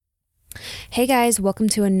Hey guys, welcome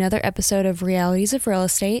to another episode of Realities of Real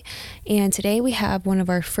Estate. And today we have one of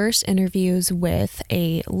our first interviews with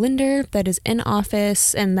a lender that is in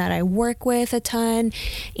office and that I work with a ton.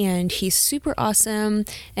 And he's super awesome.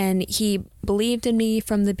 And he believed in me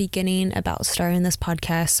from the beginning about starting this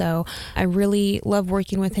podcast. So I really love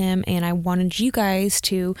working with him. And I wanted you guys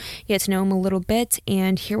to get to know him a little bit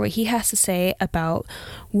and hear what he has to say about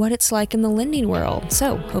what it's like in the lending world.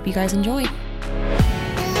 So hope you guys enjoy.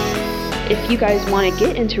 If you guys want to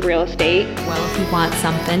get into real estate, well, if you want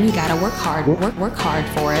something, you gotta work hard. Work hard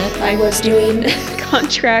for it. I was doing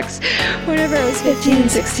contracts whenever I was 15 and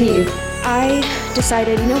 16. I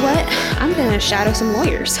decided, you know what? I'm gonna shadow some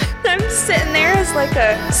lawyers. I'm sitting there as like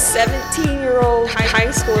a 17-year-old high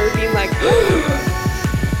schooler being like,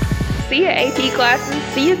 see ya AP classes,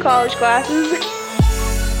 see ya college classes.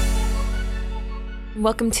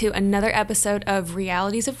 Welcome to another episode of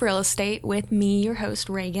Realities of Real Estate with me, your host,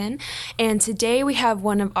 Reagan. And today we have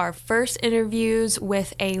one of our first interviews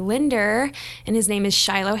with a lender, and his name is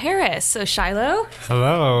Shiloh Harris. So Shiloh.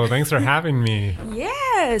 Hello, thanks for having me.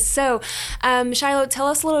 Yes. So Shiloh, tell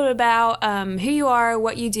us a little bit about who you are,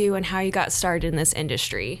 what you do, and how you got started in this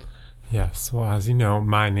industry. Yes, well, as you know,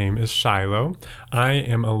 my name is Shiloh. I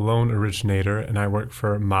am a loan originator and I work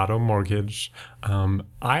for Motto Mortgage. I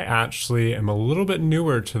actually am a little bit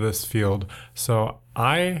newer to this field, so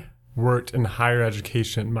I worked in higher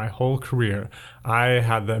education my whole career. I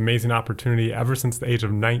had the amazing opportunity ever since the age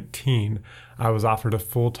of 19. I was offered a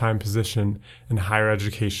full-time position in higher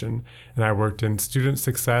education, and I worked in student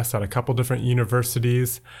success at a couple different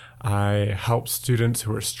universities. I helped students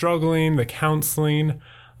who were struggling, the counseling.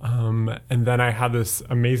 And then I had this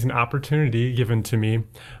amazing opportunity given to me.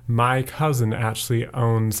 My cousin actually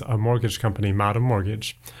owns a mortgage company, Motto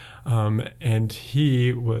Mortgage. And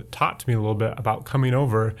he taught to me a little bit about coming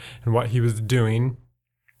over and what he was doing.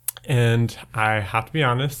 And I have to be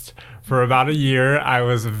honest, for about a year, I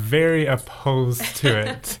was very opposed to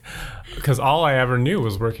it. Because all I ever knew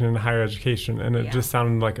was working in higher education, and it just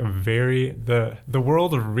sounded like the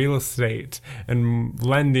world of real estate and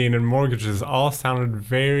lending and mortgages all sounded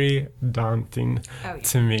very daunting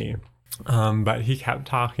to me. But he kept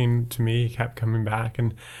talking to me, he kept coming back,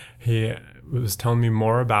 and he was telling me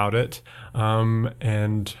more about it.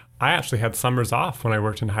 And I actually had summers off when I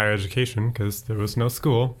worked in higher education because there was no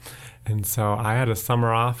school. And so I had a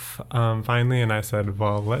summer off finally, and I said,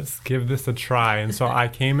 well, let's give this a try. And so I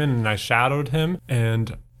came in and I shadowed him,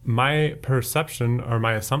 and my perception or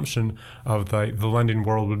my assumption of the lending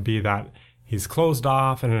world would be that he's closed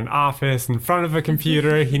off in an office in front of a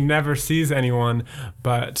computer. He never sees anyone,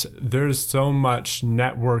 but there's so much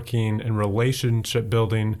networking and relationship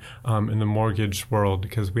building in the mortgage world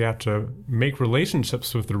because we have to make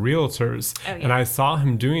relationships with the realtors. And I saw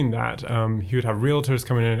him doing that. He would have realtors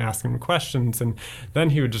coming in and asking him questions, and then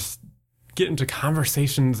he would just get into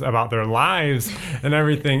conversations about their lives and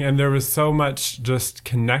everything. And there was so much just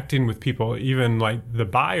connecting with people, even like the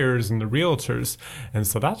buyers and the realtors. And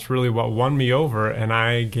so that's really what won me over. And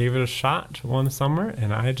I gave it a shot one summer,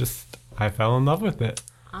 and I fell in love with it.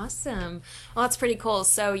 Awesome. Well, that's pretty cool.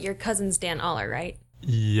 So your cousin's Dan Aller, right?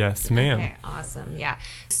 Yes, ma'am. Okay, awesome. Yeah.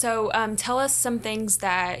 So tell us some things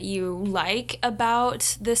that you like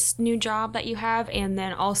about this new job that you have, and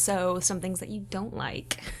then also some things that you don't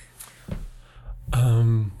like.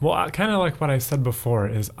 Well, I kind of like what I said before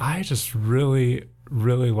is I just really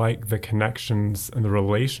like the connections and the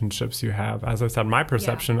relationships you have. As I said, my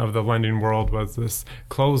perception of the lending world was this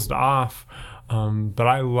closed off, but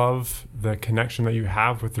I love the connection that you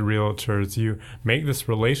have with the realtors. You make this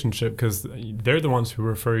relationship because they're the ones who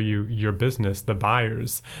refer you your business, the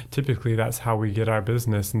buyers. Typically, that's how we get our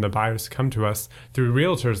business, and the buyers come to us through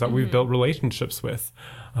realtors that we've built relationships with.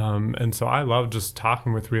 And so I love just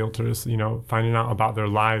talking with realtors, finding out about their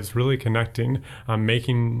lives, really connecting,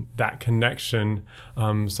 making that connection.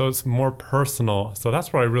 So it's more personal. So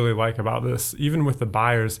that's what I really like about this. Even with the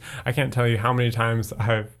buyers, I can't tell you how many times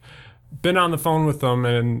I've been on the phone with them,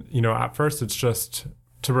 and, at first it's just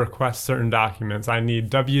to request certain documents. I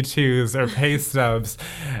need W-2s or pay stubs.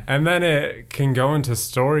 And then it can go into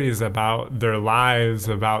stories about their lives,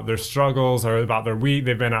 about their struggles, or about their week.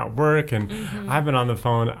 They've been at work, and I've been on the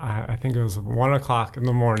phone, I think it was 1 o'clock in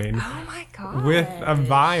the morning. Oh my God. With a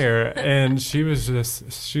buyer. And she was the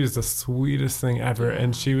sweetest thing ever.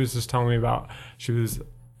 And she was just telling me about, she was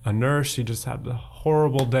a nurse. She just had a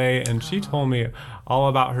horrible day, and she told me all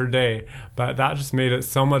about her day. But that just made it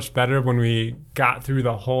so much better when we got through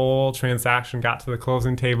the whole transaction, got to the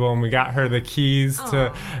closing table, and we got her the keys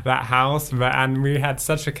to that house. And we had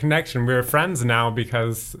such a connection. We're friends now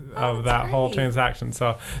because of that whole transaction.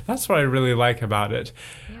 So that's what I really like about it.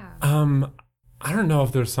 Yeah. I don't know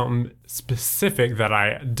if there's something specific that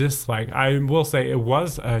I dislike. I will say it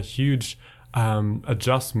was a huge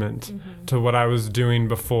adjustment to what I was doing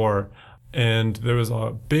before. And there was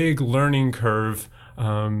a big learning curve,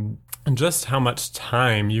 and just how much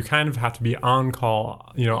time you kind of have to be on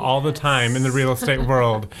call, all the time in the real estate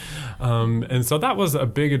world. And so that was a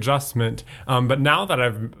big adjustment. But now that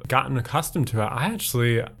I've gotten accustomed to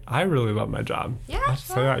it, I really love my job. Yeah,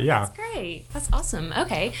 that's great. That's awesome.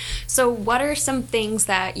 Okay, so what are some things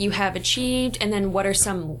that you have achieved, and then what are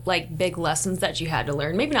some like big lessons that you had to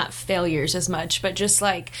learn? Maybe not failures as much, but just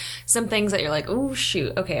like some things that you're like, oh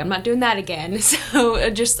shoot, okay, I'm not doing that again. So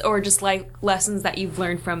just like lessons that you've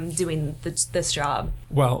learned from doing this job.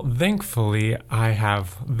 Well, thankfully, I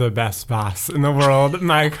have the best boss in the world,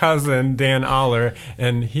 my cousin, Dan Aller,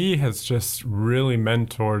 and he has just really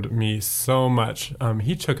mentored me so much.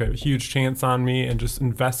 He took a huge chance on me and just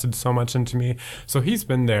invested so much into me. So he's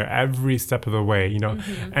been there every step of the way.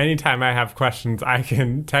 Anytime I have questions, I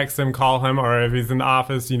can text him, call him, or if he's in the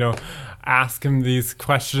office, ask him these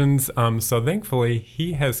questions. So thankfully,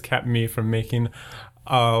 he has kept me from making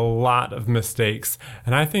a lot of mistakes.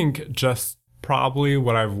 And I think just probably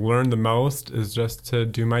what I've learned the most is just to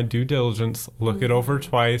do my due diligence, look it over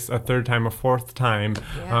twice, a third time, a fourth time,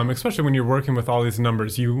 especially when you're working with all these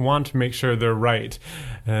numbers. You want to make sure they're right.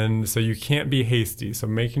 And so you can't be hasty. So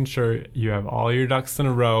making sure you have all your ducks in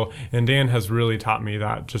a row. And Dan has really taught me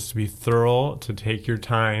that, just to be thorough, to take your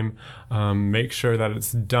time, make sure that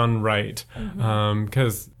it's done right.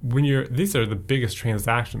 Because these are the biggest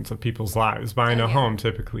transactions of people's lives, buying a home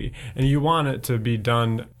typically. And you want it to be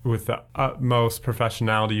done with the utmost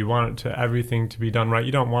professionality. You want everything to be done right.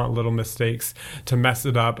 You don't want little mistakes to mess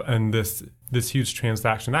it up, and this huge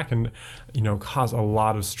transaction that can cause a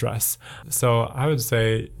lot of stress. So I would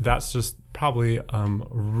say that's just probably a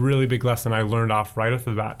really big lesson I learned right off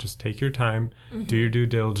the bat. Just take your time, do your due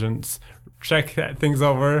diligence, check things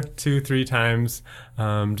over 2-3 times,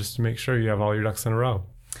 just to make sure you have all your ducks in a row.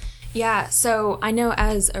 Yeah, so I know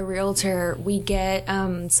as a realtor, we get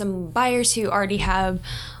some buyers who already have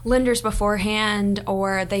lenders beforehand,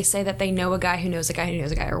 or they say that they know a guy who knows a guy who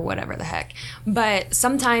knows a guy, or whatever the heck. But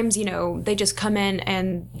sometimes, they just come in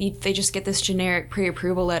and they just get this generic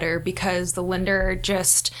pre-approval letter because the lender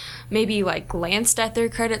just maybe like glanced at their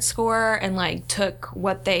credit score and like took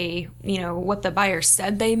what they, what the buyer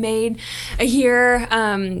said they made a year,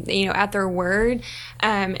 at their word.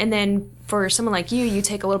 And then for someone like you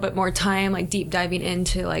take a little bit more time, like deep diving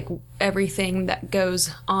into like everything that goes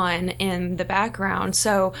on in the background.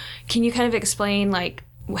 So can you kind of explain like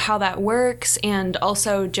how that works? And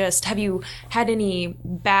also just, have you had any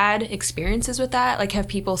bad experiences with that? Like, have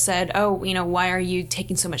people said, oh, why are you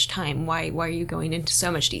taking so much time? Why are you going into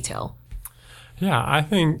so much detail? Yeah, I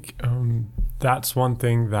think that's one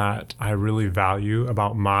thing that I really value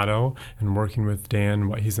about Motto and working with Dan,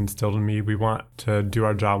 what he's instilled in me. We want to do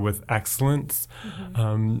our job with excellence.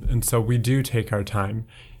 And so we do take our time.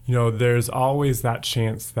 There's always that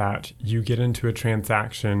chance that you get into a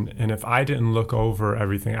transaction, and if I didn't look over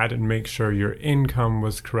everything, I didn't make sure your income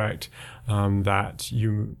was correct, that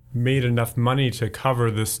you made enough money to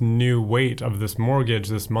cover this new weight of this mortgage,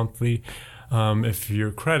 this monthly,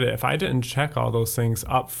 if I didn't check all those things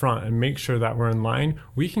up front and make sure that we're in line,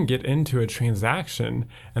 we can get into a transaction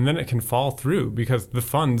and then it can fall through because the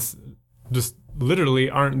funds just literally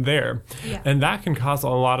aren't there. Yeah. And that can cause a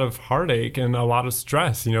lot of heartache and a lot of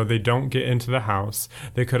stress. They don't get into the house.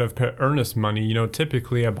 They could have put earnest money.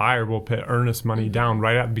 Typically a buyer will put earnest money down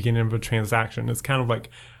right at the beginning of a transaction. It's kind of like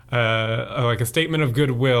a statement of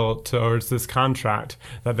goodwill towards this contract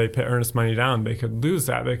that they put earnest money down. They could lose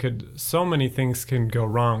that. So many things can go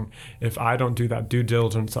wrong if I don't do that due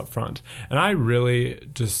diligence up front. And I really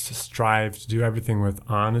just strive to do everything with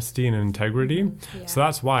honesty and integrity. Yeah. So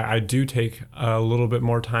that's why I do take a little bit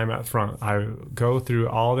more time up front. I go through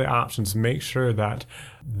all the options, make sure that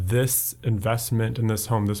this investment in this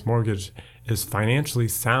home, this mortgage, is financially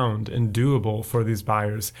sound and doable for these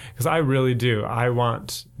buyers, because I really do. I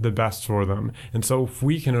want the best for them. And so if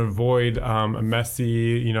we can avoid a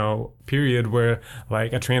messy, period where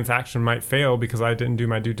like a transaction might fail because I didn't do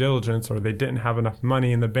my due diligence, or they didn't have enough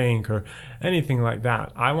money in the bank or anything like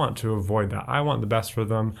that, I want to avoid that. I want the best for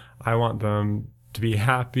them. I want them to be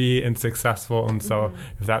happy and successful. And so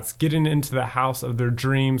if that's getting into the house of their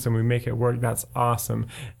dreams and we make it work, that's awesome.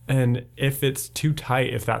 And if it's too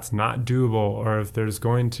tight, if that's not doable, or if there's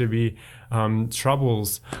going to be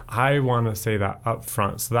troubles, I want to say that up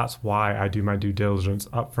front. So that's why I do my due diligence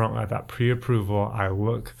up front at that pre-approval. I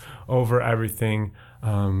look over everything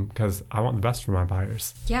because I want the best for my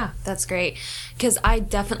buyers. Yeah, that's great. Because I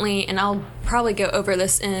definitely, and I'll probably go over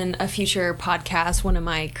this in a future podcast, one of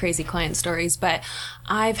my crazy client stories, but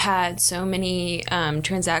I've had so many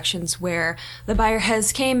transactions where the buyer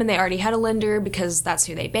has came and they already had a lender because that's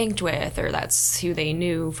who they banked with, or that's who they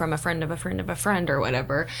knew from a friend of a friend of a friend or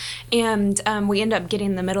whatever. And we end up getting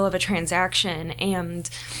in the middle of a transaction, and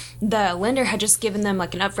the lender had just given them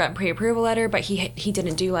like an upfront pre-approval letter, but he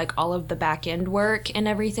didn't do like all of the back end work and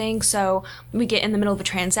everything. So we get in the middle of a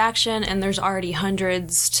transaction and there's already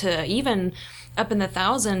hundreds to even up in the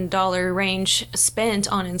 $1,000 range spent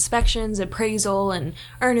on inspections, appraisal, and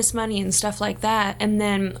earnest money and stuff like that. And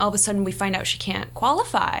then all of a sudden we find out she can't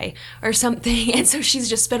qualify or something. And so she's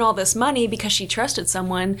just spent all this money because she trusted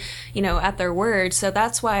someone, at their word. So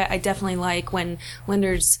that's why I definitely like when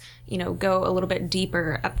lenders, go a little bit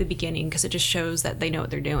deeper at the beginning, because it just shows that they know what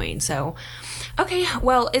they're doing. So, okay,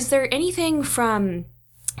 well, is there anything from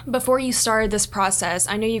before you started this process?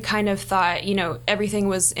 I know you kind of thought, everything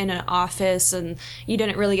was in an office and you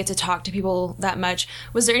didn't really get to talk to people that much.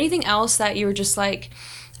 Was there anything else that you were just like,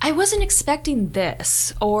 I wasn't expecting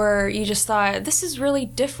this, or you just thought this is really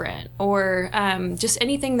different, or just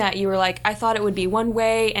anything that you were like, I thought it would be one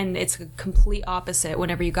way and it's a complete opposite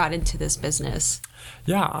whenever you got into this business?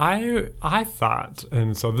 Yeah, I thought,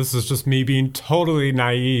 and so this is just me being totally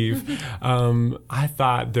naive, I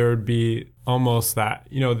thought there would be almost that,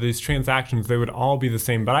 these transactions, they would all be the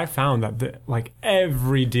same. But I found that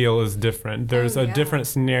every deal is different. There's a different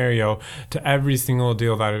scenario to every single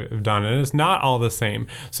deal that I've done. And it's not all the same.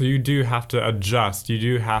 So you do have to adjust. You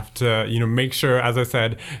do have to, make sure, as I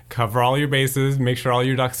said, cover all your bases, make sure all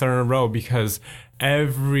your ducks are in a row, because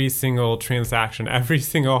every single transaction, every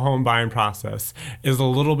single home buying process is a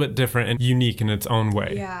little bit different and unique in its own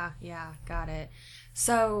way. Yeah, got it.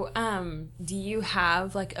 So, do you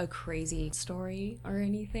have like a crazy story or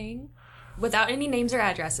anything? Without any names or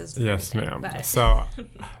addresses. Yes, ma'am. So,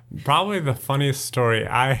 probably the funniest story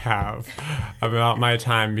I have about my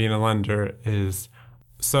time being a lender is,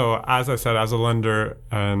 so as I said, as a lender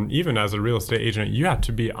and even as a real estate agent, you have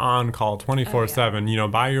to be on call 24/7,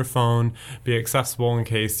 by your phone, be accessible in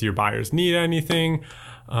case your buyers need anything.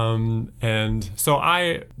 And so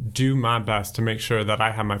I do my best to make sure that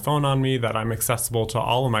I have my phone on me, that I'm accessible to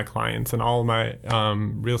all of my clients and all of my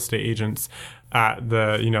real estate agents at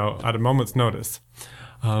at a moment's notice.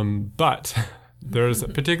 But there's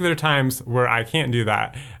particular times where I can't do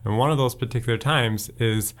that. And one of those particular times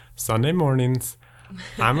is Sunday mornings.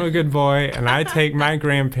 I'm a good boy, and I take my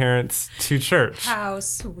grandparents to church. How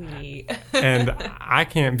sweet. And I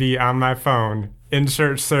can't be on my phone in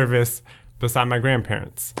church service beside my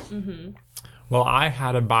grandparents. Mm-hmm. Well, I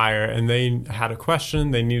had a buyer, and they had a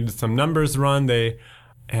question. They needed some numbers run.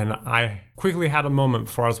 And I quickly had a moment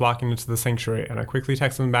before I was walking into the sanctuary, and I quickly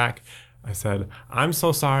texted them back. I said, I'm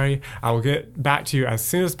so sorry. I will get back to you as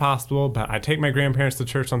soon as possible, but I take my grandparents to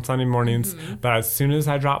church on Sunday mornings. Mm-hmm. But as soon as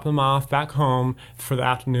I drop them off back home for the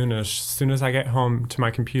afternoon, as soon as I get home to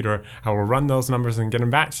my computer, I will run those numbers and get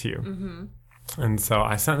them back to you. Mm-hmm. And so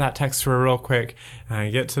I sent that text to her real quick, and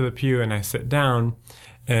I get to the pew and I sit down,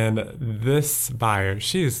 and this buyer,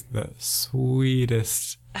 she's the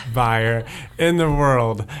sweetest buyer in the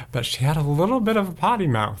world, but she had a little bit of a potty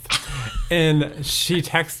mouth. And she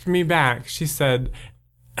texted me back. She said,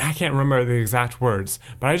 I can't remember the exact words,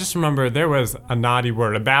 but I just remember there was a naughty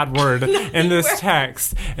word, a bad word in this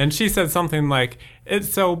text. And she said something like,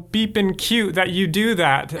 it's so beeping cute that you do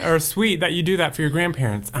that, or sweet that you do that for your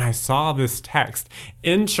grandparents. And I saw this text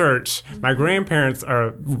in church. My grandparents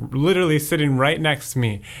are literally sitting right next to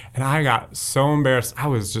me. And I got so embarrassed. I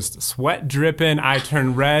was just sweat dripping. I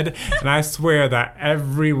turned red. And I swear that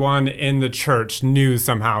everyone in the church knew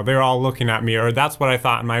somehow. They were all looking at me, or that's what I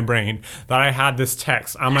thought in my brain, that I had this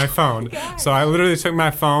text on my phone. So I literally took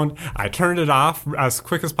my phone. I turned it off as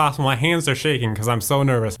quick as possible. My hands are shaking because I'm so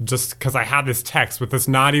nervous, just because I had this text with this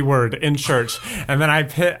naughty word in church. And then I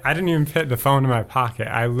didn't even put the phone in my pocket.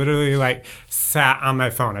 I literally sat on my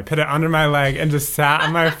phone. I put it under my leg and just sat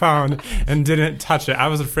on my phone and didn't touch it. I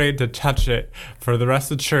was afraid to touch it for the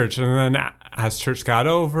rest of church. And then as church got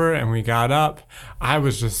over and we got up, I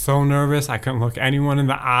was just so nervous. I couldn't look anyone in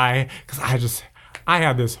the eye because I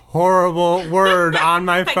had this horrible word on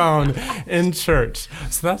my phone in church.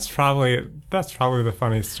 So that's probably the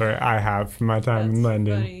funniest story I have from my time in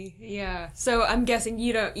lending. Funny. Yeah. So I'm guessing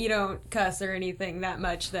you don't cuss or anything that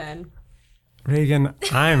much then. Reagan,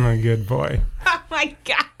 I'm a good boy. Oh my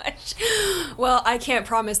gosh. Well, I can't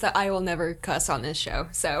promise that I will never cuss on this show.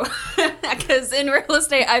 So, because in real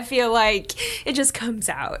estate, I feel like it just comes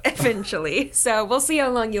out eventually. So we'll see how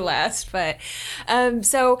long you last. But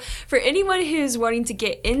so for anyone who's wanting to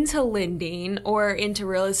get into lending or into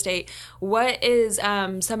real estate, what is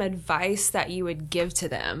some advice that you would give to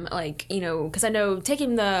them? Like, because I know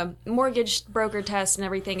taking the mortgage broker test and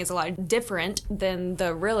everything is a lot different than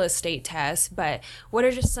the real estate test. But what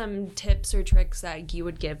are just some tips or tricks that you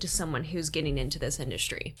would give to someone who's getting into this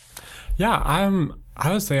industry? Yeah,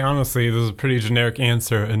 I would say honestly, this is a pretty generic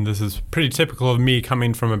answer, and this is pretty typical of me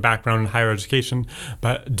coming from a background in higher education,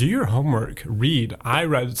 but do your homework, read. I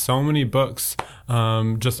read so many books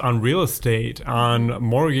just on real estate, on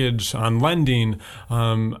mortgage, on lending.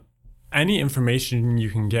 Any information you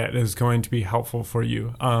can get is going to be helpful for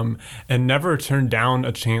you. And never turn down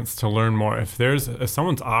a chance to learn more. If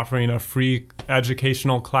someone's offering a free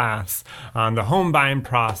educational class on the home buying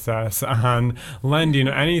process, on lending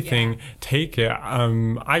or anything, take it.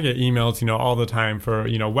 I get emails, all the time for,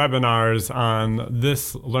 webinars on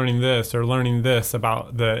this, learning this or learning this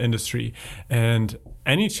about the industry. And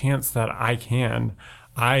any chance that I can,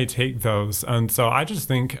 I take those. And so I just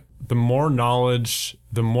think the more knowledge,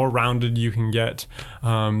 the more rounded you can get,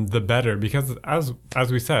 the better. Because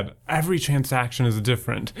as we said, every transaction is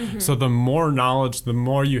different. Mm-hmm. So the more knowledge, the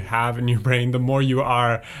more you have in your brain, the more you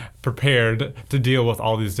are prepared to deal with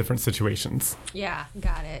all these different situations. Yeah,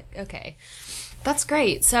 got it. Okay. That's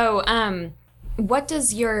great. So, what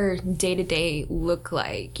does your day-to-day look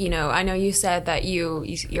like? I know you said that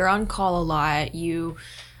you're on call a lot. You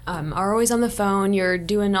are always on the phone, you're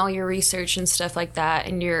doing all your research and stuff like that,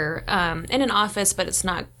 and you're in an office, but it's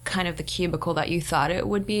not kind of the cubicle that you thought it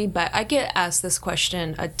would be. But I get asked this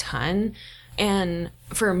question a ton, and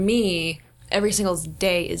for me, every single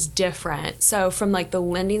day is different. So from like the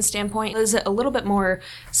lending standpoint, is it a little bit more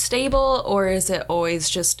stable, or is it always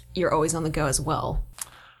just you're always on the go as well?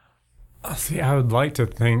 See, I would like to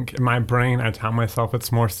think in my brain, I tell myself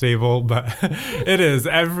it's more stable, but it is.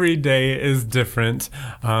 Every day is different.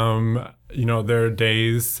 There are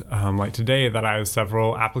days like today that I have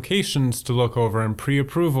several applications to look over and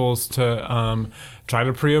pre-approvals to try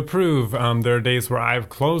to pre-approve. There are days where I have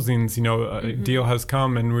closings, a deal has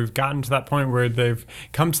come and we've gotten to that point where they've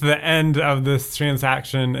come to the end of this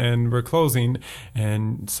transaction and we're closing.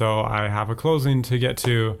 And so I have a closing to get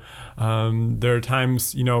to. There are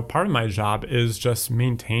times, part of my job is just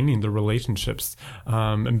maintaining the relationships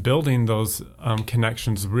and building those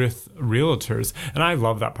connections with realtors. And I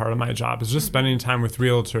love that part of my job is just spending time with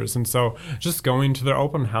realtors. And so just going to their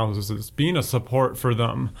open houses, being a support for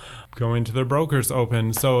them, going to their brokers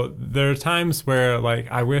open. So there are times where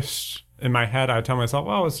I wish in my head, I tell myself,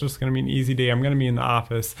 oh, it's just going to be an easy day. I'm going to be in the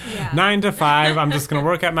office 9 to 5. I'm just going to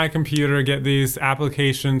work at my computer, get these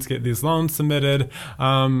applications, get these loans submitted.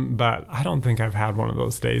 But I don't think I've had one of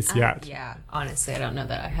those days yet. Yeah, honestly, I don't know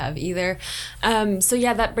that I have either. So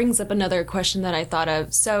that brings up another question that I thought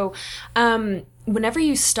of. So whenever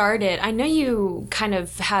you started, I know you kind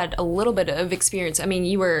of had a little bit of experience. I mean,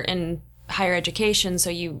 you were in higher education, so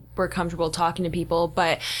you were comfortable talking to people,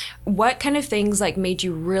 but what kind of things made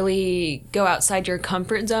you really go outside your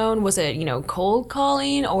comfort zone? Was it, cold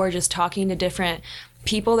calling or just talking to different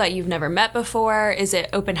people that you've never met before? Is it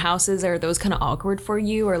open houses? Are those kind of awkward for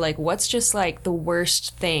you? Or what's just the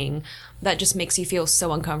worst thing that just makes you feel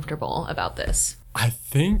so uncomfortable about this? I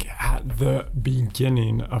think at the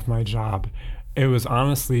beginning of my job, it was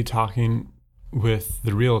honestly talking with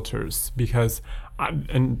the realtors because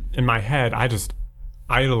in my head, I just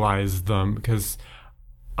idolized them because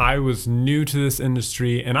I was new to this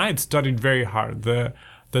industry and I had studied very hard. The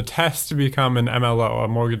test to become an MLO, a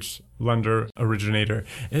mortgage lender originator,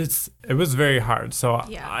 it was very hard. So,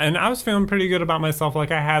 and I was feeling pretty good about myself. I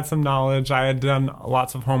had some knowledge. I had done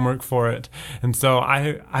lots of homework for it. And so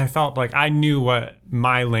I felt like I knew what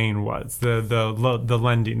my lane was, the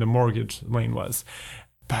lending, the mortgage lane was.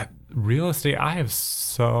 But real estate, I have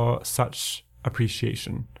such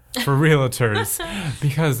appreciation for realtors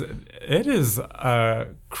because it is a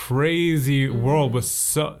crazy world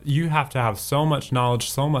with you have to have so much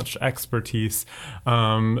knowledge, so much expertise.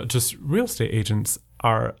 Just real estate agents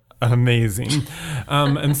are amazing.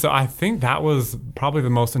 And so I think that was probably the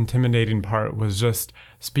most intimidating part, was just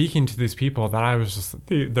speaking to these people that I was just,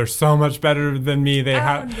 they're so much better than me.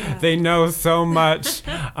 They know so much.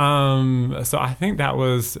 So I think that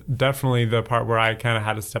was definitely the part where I kind of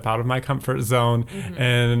had to step out of my comfort zone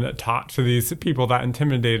and talk to these people that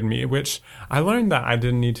intimidated me, which I learned that I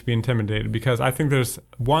didn't need to be intimidated, because I think there's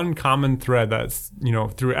one common thread that's,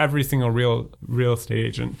 through every single real estate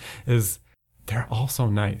agent is they're also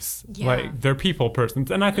nice. Yeah. Like, they're people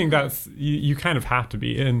persons. And I think that's, you kind of have to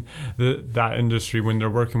be in that industry when they're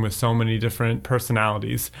working with so many different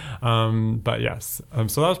personalities. But yes,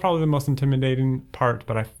 so that was probably the most intimidating part,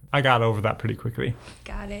 but I got over that pretty quickly.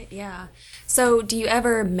 Got it, yeah. So do you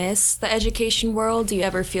ever miss the education world? Do you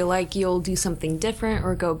ever feel like you'll do something different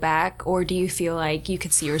or go back? Or do you feel like you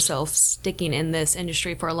could see yourself sticking in this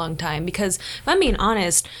industry for a long time? Because if I'm being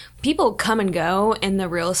honest, people come and go in the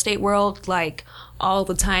real estate world like all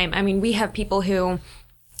the time. I mean, we have people who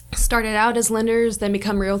started out as lenders, then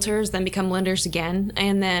become realtors, then become lenders again.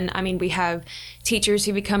 And then, we have teachers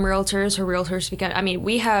who become realtors, or realtors become,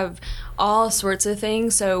 we have all sorts of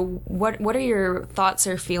things. So what are your thoughts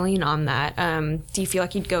or feeling on that? Do you feel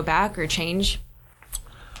like you'd go back or change?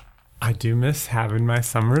 I do miss having my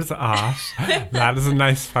summers off. That is a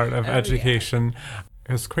nice part of education. Yeah.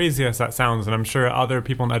 As crazy as that sounds, and I'm sure other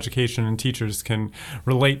people in education and teachers can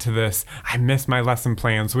relate to this, I miss my lesson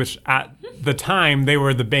plans, which at the time, they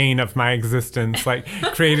were the bane of my existence, like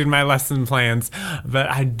creating my lesson plans. But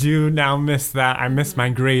I do now miss that. I miss my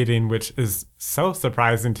grading, which is so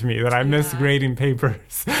surprising to me that I miss grading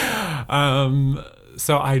papers.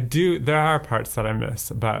 So I do, there are parts that I miss,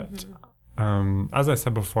 but as I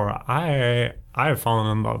said before, I have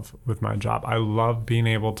fallen in love with my job. I love being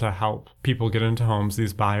able to help people get into homes,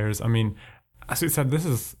 these buyers. As we said, this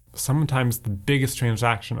is sometimes the biggest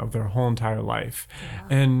transaction of their whole entire life.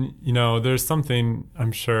 Yeah. And, there's something,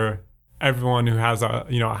 I'm sure everyone who has a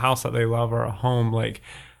house that they love or a home, like,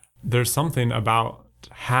 there's something about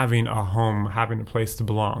having a home, having a place to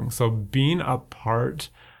belong. So being a part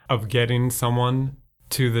of getting someone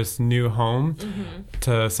to this new home,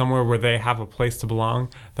 to somewhere where they have a place to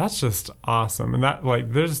belong, that's just awesome. And that,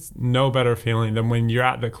 there's no better feeling than when you're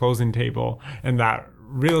at the closing table and that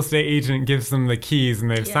real estate agent gives them the keys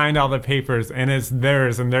and they've signed all the papers and it's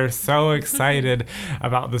theirs and they're so excited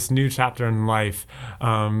about this new chapter in life.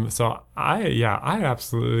 So I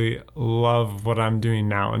absolutely love what I'm doing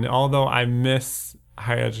now. And although I miss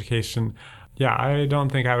higher education, I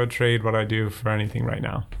don't think I would trade what I do for anything right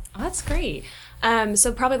now. Oh, that's great.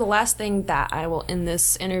 So probably the last thing that I will end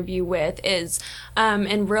this interview with is,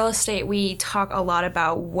 in real estate, we talk a lot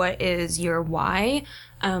about what is your why,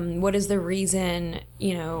 what is the reason,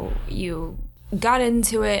 you got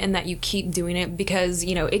into it and that you keep doing it, because,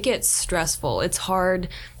 it gets stressful. It's hard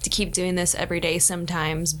to keep doing this every day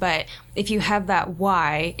sometimes, but if you have that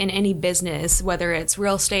why in any business, whether it's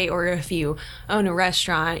real estate or if you own a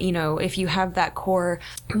restaurant, if you have that core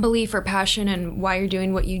belief or passion and why you're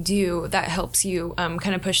doing what you do, that helps you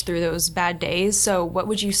kind of push through those bad days. So what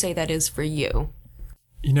would you say that is for you?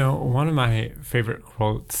 One of my favorite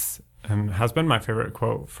quotes, and has been my favorite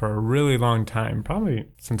quote for a really long time, probably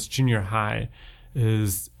since junior high,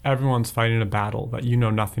 is everyone's fighting a battle that you know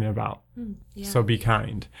nothing about. So be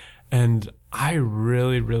kind. And I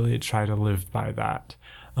really, really try to live by that.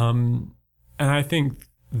 And I think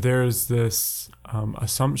there's this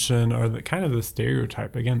assumption, or the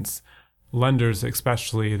stereotype against lenders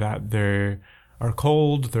especially, that they are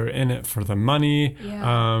cold, they're in it for the money,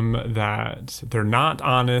 that they're not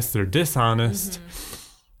honest, they're dishonest.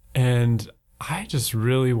 And I just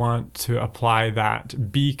really want to apply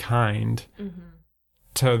that be kind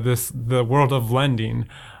to the world of lending.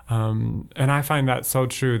 And I find that so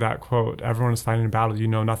true, that quote, everyone is fighting a battle you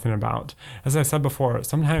know nothing about. As I said before,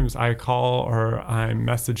 sometimes I call or I'm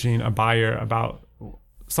messaging a buyer about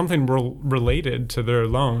something related to their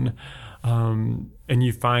loan. And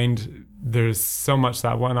you find there's so much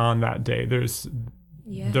that went on that day. There's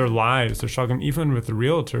their lives, they're struggling. Even with the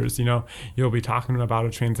realtors, you'll be talking about a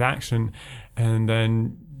transaction and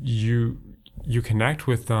then you connect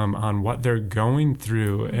with them on what they're going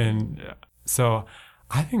through. And so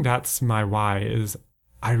I think that's my why, is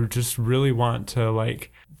I just really want to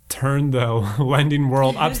turn the lending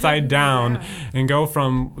world upside down and go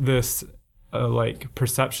from this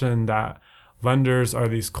perception that lenders are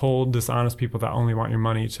these cold, dishonest people that only want your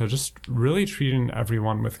money, to just really treating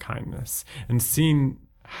everyone with kindness and seeing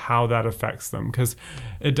how that affects them, because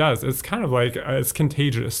it does. It's kind of like it's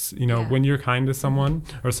contagious. You know, when you're kind to someone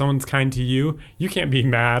or someone's kind to you, you can't be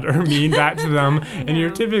mad or mean back to them. And you're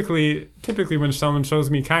typically when someone shows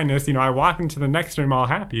me kindness, you know, I walk into the next room all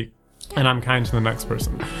happy and I'm kind to the next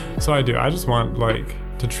person. So I do. I just want like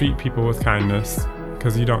to treat people with kindness,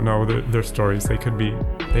 because you don't know their stories.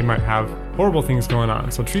 They might have horrible things going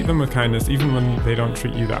on. So treat them with kindness, even when they don't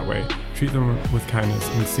treat you that way. Treat them with kindness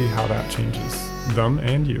and see how that changes them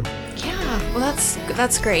and you. Yeah, well,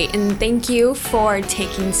 that's great. And thank you for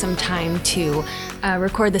taking some time to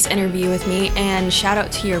record this interview with me. And shout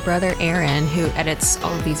out to your brother, Aaron, who edits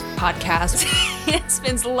all of these podcasts and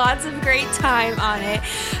spends lots of great time on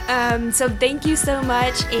it. So thank you so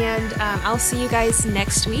much. And I'll see you guys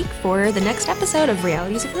next week for the next episode of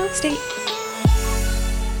Realities of Real Estate.